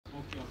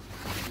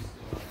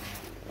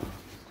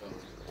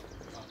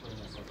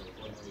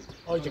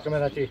Ahojte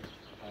kamaráti,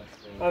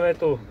 máme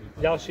tu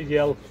ďalší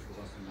diel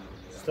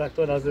z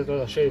traktora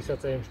zetora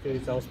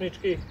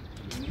 6748.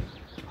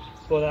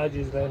 V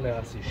poradí zrejme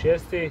asi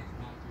 6.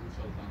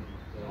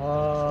 A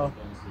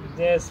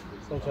dnes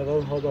som sa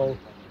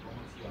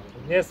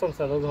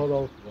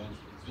rozhodol,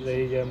 že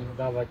idem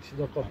dávať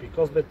dokopy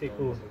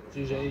kozmetiku,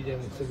 čiže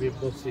idem si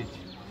vybrusiť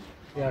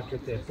nejaké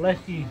tie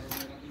plechy,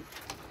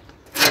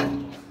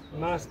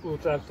 masku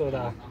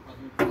traktora,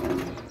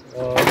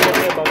 čo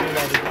treba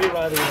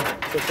vyvariť,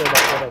 čo treba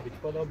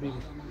porobím.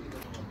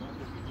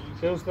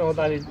 Keď už sme ho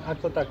dali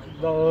ako tak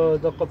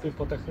dokopy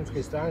po technickej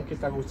stránke,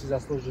 tak už si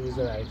zaslúži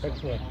vyzerá aj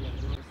pekne.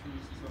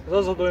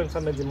 Rozhodujem sa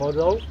medzi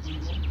modrou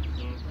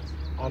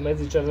a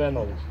medzi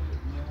červenou.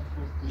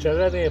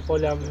 Červený je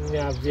podľa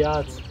mňa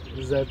viac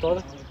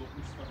zetor,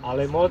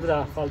 ale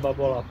modrá farba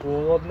bola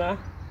pôvodná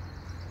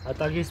a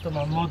takisto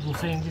mám modrú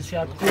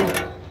 70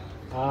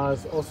 a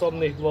z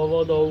osobných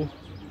dôvodov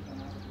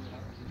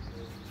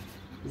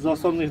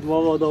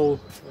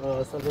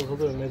sa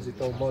rozhodujem medzi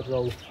tou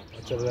modrou a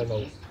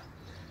červenou.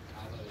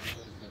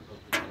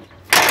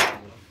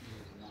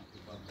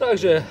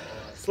 Takže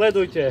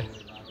sledujte,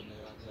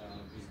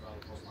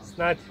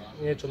 snáď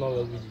niečo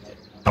nové uvidíte.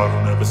 I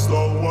don't ever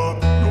slow up,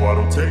 no I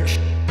don't take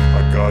shit.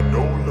 I got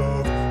no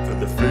love for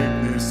the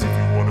fakeness. If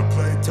you wanna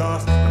play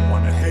tough and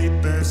wanna hate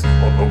this,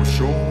 I'll always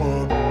show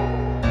up.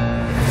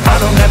 I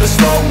don't ever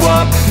slow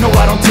up, no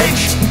I don't take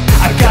shit.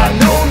 I got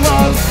no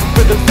love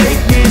for the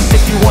fakeness.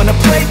 If you wanna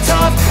play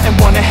tough and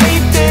wanna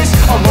hate this,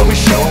 I'll always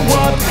show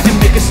up and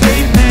make a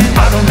statement.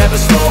 I don't ever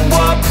slow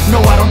up,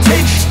 no I don't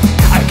take shit.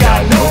 I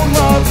got no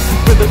love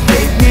for the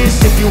fakeness.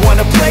 If you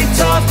wanna play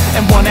tough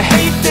and wanna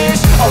hate this,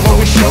 I'll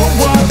always show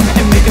up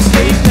and make a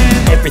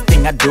statement.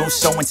 Everything I do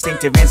so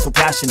instinctive and so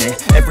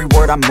passionate. Every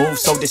word I move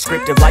so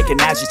descriptive like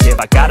an adjective.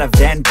 I got a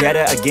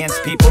vendetta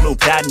against people who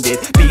patented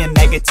being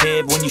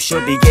negative when you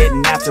should be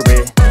getting after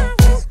it.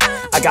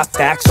 I got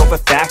facts over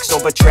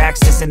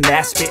tracks, this and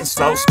that. Spitting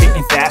slow,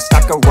 spitting fast,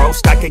 I could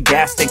roast, I could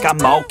gas. Think I'm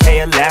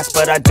okay at last,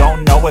 but I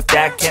don't know if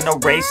that can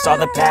erase all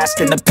the past.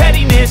 And the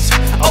pettiness,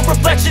 a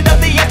reflection of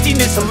the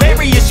emptiness.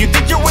 Hilarious, you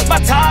think you're with my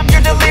time,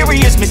 you're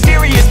delirious.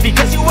 Mysterious,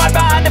 because you hide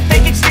behind a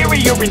fake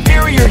exterior.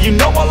 Inferior, you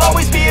know I'll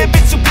always be a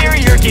bit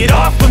superior. Get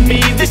off of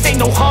me, this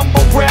ain't no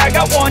humble brag.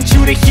 I want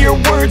you to hear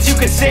words, you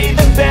can say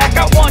them back.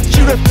 I want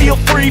you to feel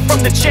free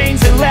from the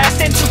chains that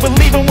last, and to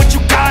believe in what you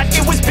got,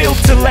 it was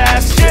built to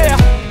last, yeah.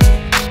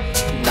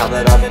 Now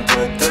that I've been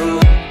put through,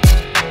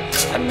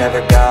 I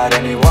never got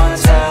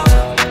anyone's help.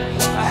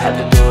 I had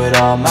to do it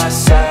all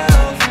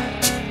myself.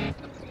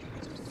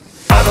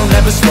 I don't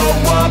ever slow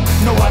up,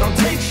 no I don't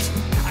take shit.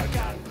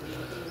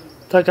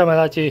 Tak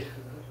kamaráti,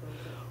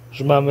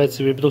 už mám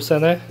veci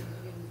vybrusené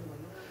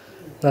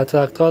na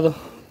traktor.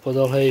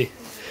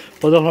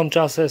 Po dlhom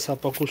čase sa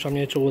pokúšam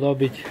niečo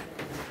urobiť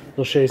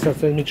so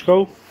 67.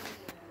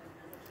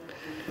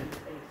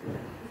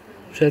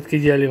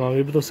 Všetky diely mám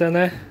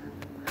vybrusené.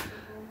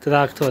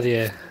 Traktor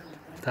je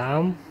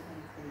tam,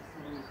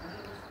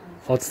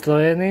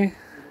 odstrojený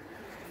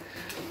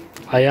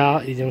a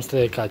ja idem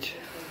striekať.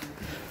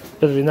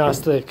 Prvý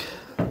nástrek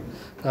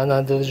na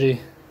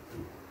nádrži,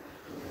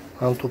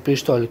 mám tu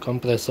pištoľ,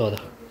 kompresor,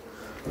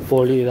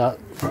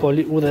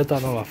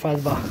 poliuretanová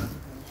farba,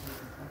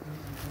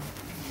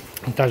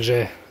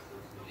 takže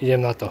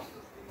idem na to.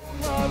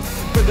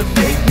 For the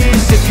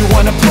fakeness, if you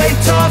wanna play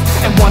tough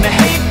and wanna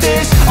hate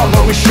this, I'll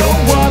always show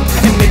up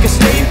and make a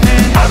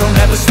statement. I don't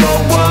ever slow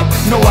up,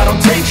 no I don't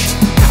take shit.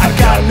 I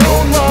got no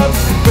love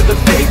for the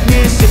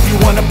fakeness. If you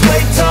wanna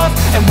play tough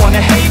and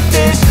wanna hate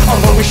this,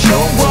 I'll always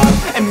show up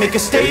and make a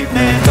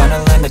statement.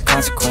 Gonna learn the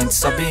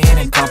consequence of being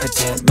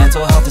incompetent.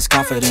 Mental health is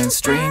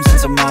confidence, dreams and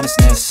some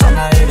honestness. I'm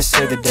not here to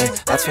save the day,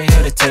 that's for you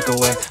to take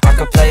away. I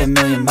could play a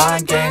million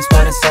mind games,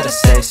 but instead I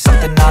say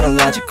something not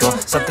illogical,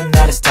 something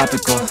that is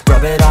topical.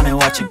 Rub it on and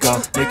watch it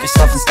go, make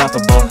yourself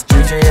unstoppable.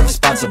 Dreams are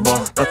irresponsible,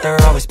 but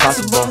they're always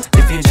possible.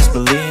 If you just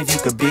believe, you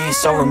could be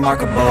so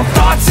remarkable.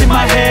 Thoughts in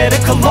my head, a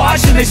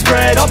collage and they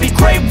spread. I'll be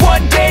great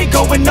one day,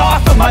 going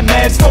off of my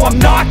meds. No, I'm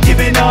not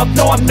giving up,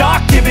 no, I'm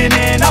not giving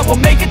in. I will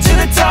make it to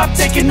the top,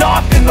 taking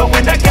off in the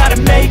wind. I gotta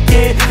make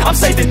it, I'm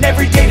saving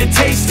every day to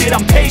taste it.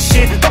 I'm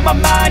patient, but my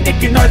mind, it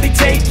can hardly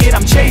take it.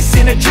 I'm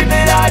chasing a dream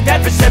that I've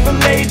had for several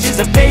ages.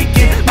 A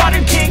vacant,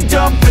 modern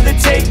kingdom for the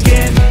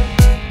taking.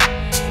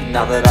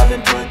 Now that I've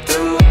been put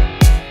through,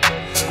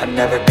 I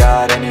never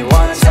got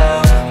anyone's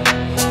help.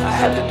 I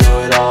had to do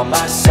it all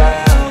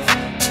myself.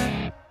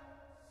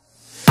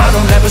 I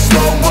don't ever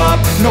slow up,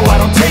 no I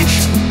don't take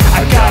shit.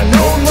 I got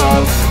no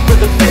love for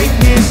the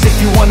fakeness. If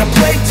you wanna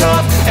play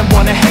tough and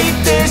wanna hate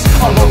this,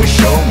 I'll always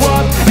show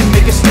up and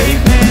make a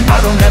statement. I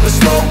don't ever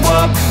slow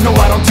up, no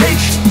I don't take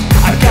shit.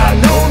 I got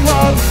no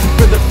love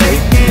for the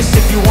fakeness.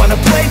 If you wanna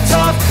play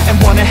tough and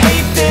wanna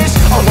hate this,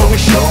 I'll always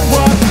show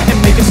up and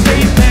make a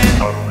statement.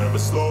 I don't ever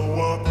slow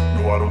up,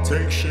 no I don't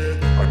take shit.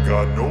 I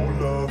got no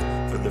love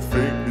for the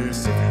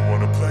fakeness. If you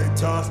wanna play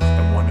tough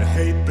and wanna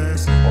hate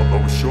this, I'll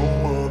always show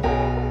up.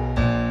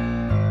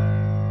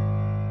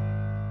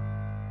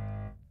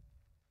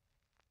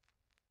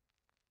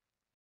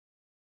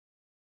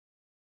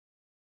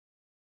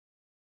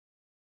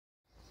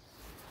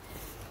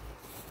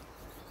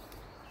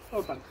 No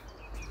tak.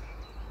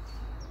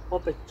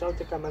 Opäť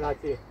čaute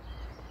kamaráti.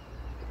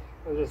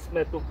 Takže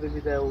sme tu pri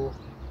videu,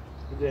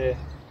 kde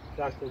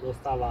traktor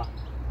dostáva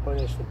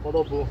konečnú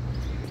podobu.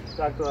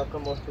 Traktor, ako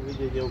môžete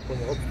vidieť, je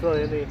úplne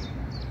odstrojený.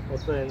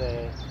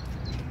 Odstrojené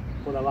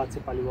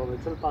podávacie palivové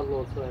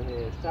čerpadlo, odstrojený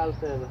je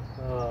štarter,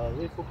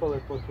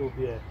 výfukové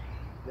potrubie,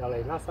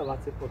 ďalej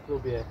nasávacie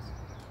potrubie,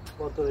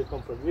 motor je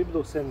komplet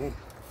vybrúsený.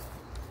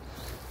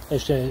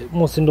 Ešte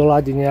musím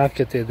doladiť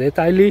nejaké tie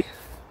detaily.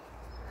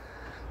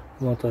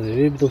 Motor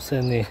je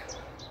vybrúsený,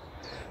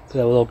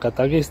 prevodovka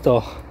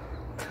takisto.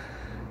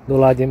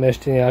 Doladím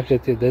ešte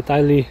nejaké tie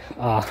detaily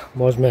a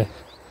môžeme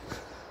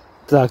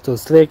traktor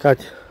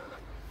striekať.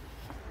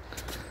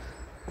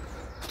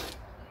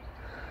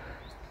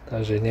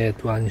 Takže nie je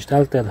tu ani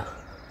štarter.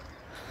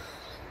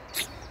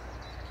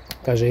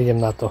 Takže idem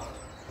na to.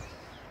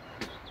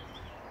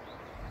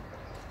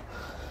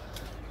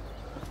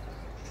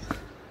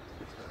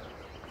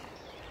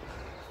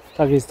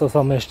 Takisto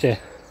som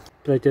ešte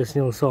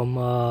pretesnil som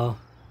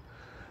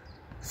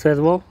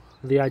servo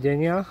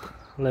riadenia,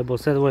 lebo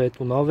servo je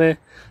tu nové.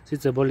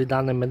 Sice boli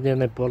dané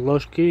mednené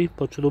podložky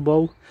pod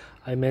šrubou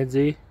aj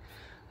medzi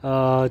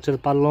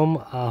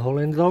čerpadlom a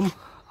holendrom,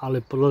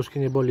 ale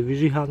podložky neboli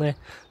vyžihané,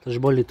 takže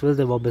boli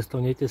tvrdé, vôbec to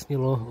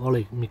netesnilo.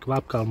 Olej mi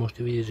kvapkal,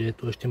 môžete vidieť, že je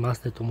tu ešte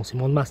masné, to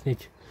musím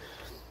odmasniť.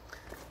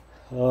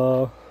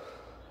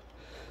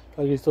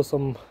 Takisto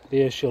som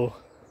riešil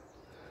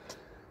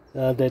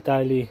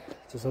detaily,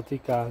 čo sa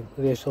týka,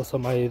 riešil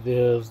som aj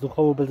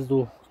vzduchovú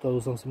brzdu, ktorú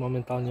som si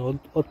momentálne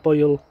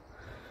odpojil.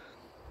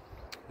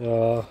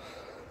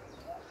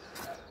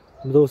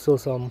 Brúsil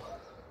som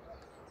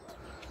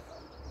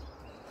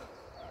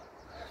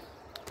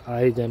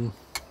a idem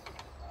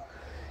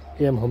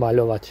ho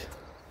maľovať.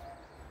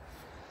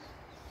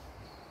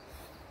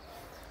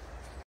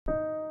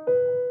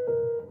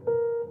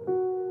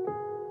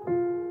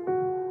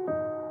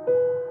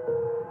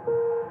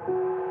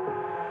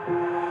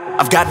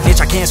 I've got an itch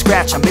I can't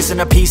scratch, I'm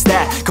missing a piece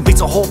that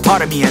completes a whole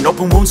part of me, an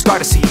open wound scar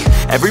to see.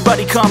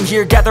 Everybody come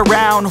here, gather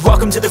round,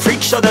 welcome to the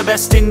freak show, the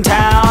best in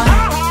town.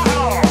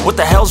 What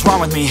the hell's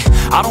wrong with me?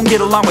 I don't get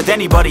along with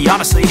anybody,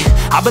 honestly.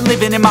 I've been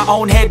living in my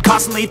own head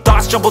constantly,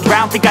 thoughts jumbled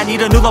round, think I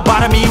need a new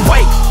lobotomy.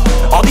 Wait,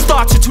 all these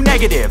thoughts are too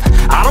negative,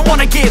 I don't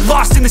wanna get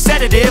lost in the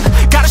sedative.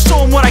 Gotta show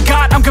them what I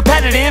got, I'm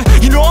competitive.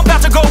 You know I'm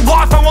about to go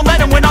off, I won't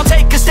let them win, I'll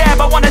take a stab.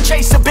 I wanna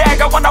chase a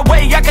bag, I wanna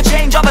weigh, I can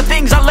change all the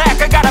things I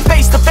lack. I gotta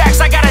face the facts,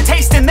 I got a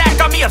taste in that.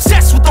 Got me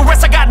obsessed with the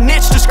rest, I got an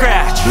itch to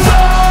scratch.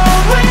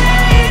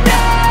 Slowing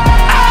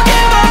down, I'll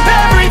give up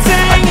everything.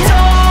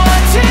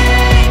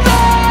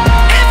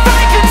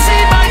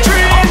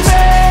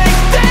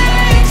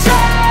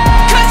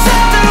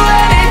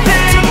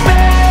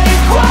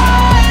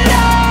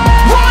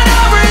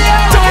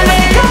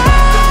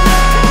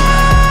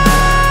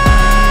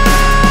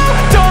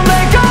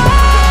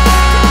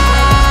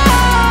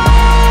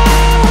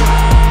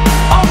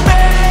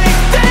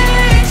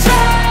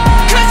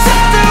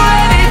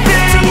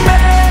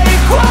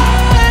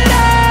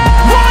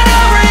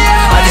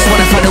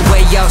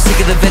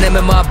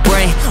 In my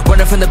brain,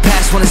 running from the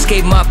past, wanna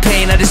escape my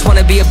pain. I just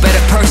wanna be a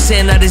better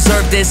person, I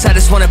deserve this, I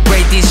just wanna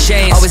break these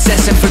chains. Always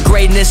asking for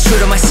greatness, true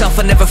to myself,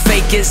 I never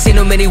fake it. Seen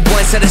too many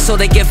once, that is so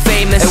they get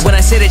famous. And when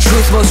I say the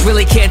truth, most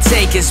really can't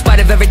take it. In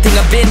spite of everything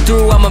I've been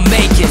through, I'ma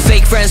make it.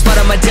 Fake friends, but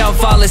on my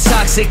downfall is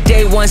toxic.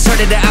 Day one,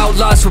 started to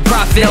outlaws for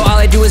profit. Now all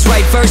I do is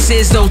write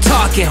verses, no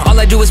talking. All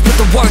I do is put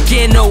the work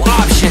in, no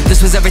option.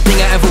 This was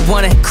everything I ever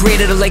wanted,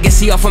 created a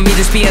legacy off of me,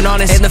 just being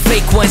honest. And the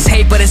fake ones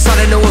hate, but it's all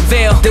to no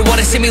avail. They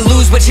wanna see me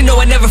lose, but you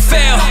know I never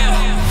fail.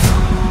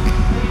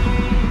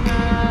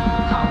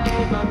 I'll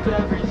give up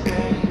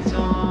everything,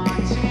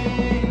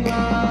 daunting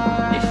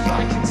if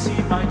I can see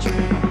my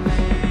dream.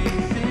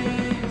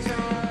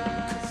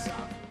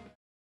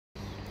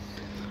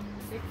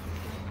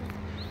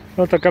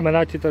 No tak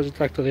kamaráti, takže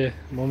traktor je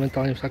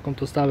momentálne v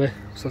takomto stave,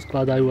 sa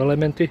skladajú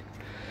elementy.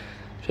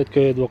 Všetko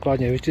je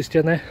dôkladne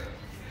vyčistené.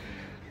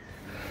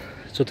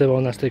 Čo treba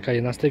nastriekať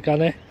je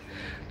nastriekané.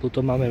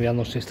 Tuto máme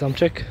vianočný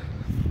stromček.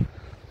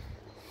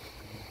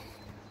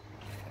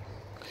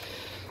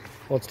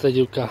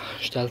 Odstredivka,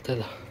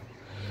 štarter,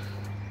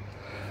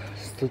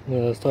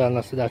 stoja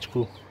na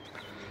sedačku,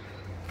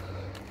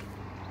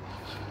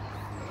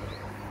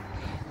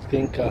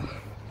 spinka.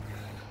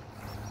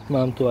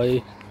 Mám tu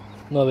aj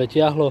nové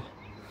tiahlo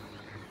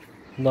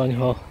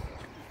doňho.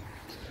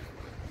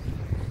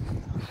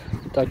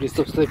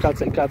 Takisto v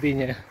striekacej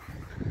kabíne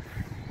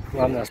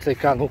mám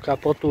nastriekanú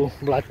kapotu,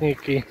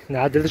 blatníky,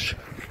 nádrž.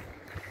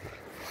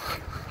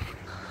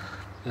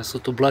 Sú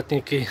tu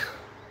blatníky,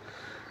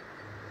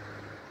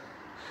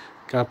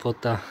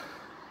 kapota,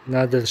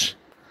 nádrž.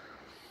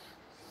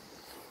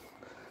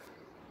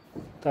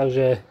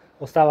 Takže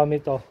ostáva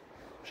mi to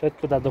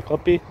všetko dať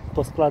dokopy,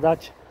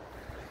 poskladať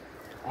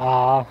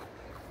a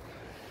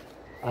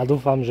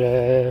dúfam, že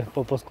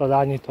po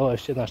poskladaní to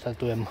ešte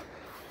naštartujem.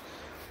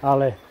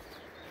 Ale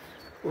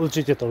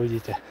určite to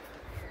uvidíte.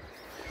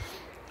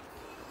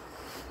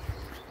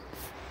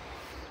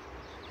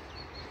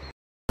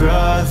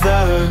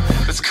 Brother,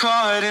 let's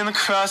caught in the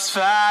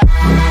crossfire.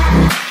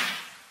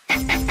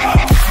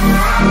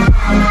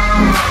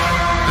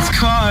 It's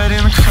caught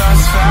in the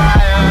crossfire.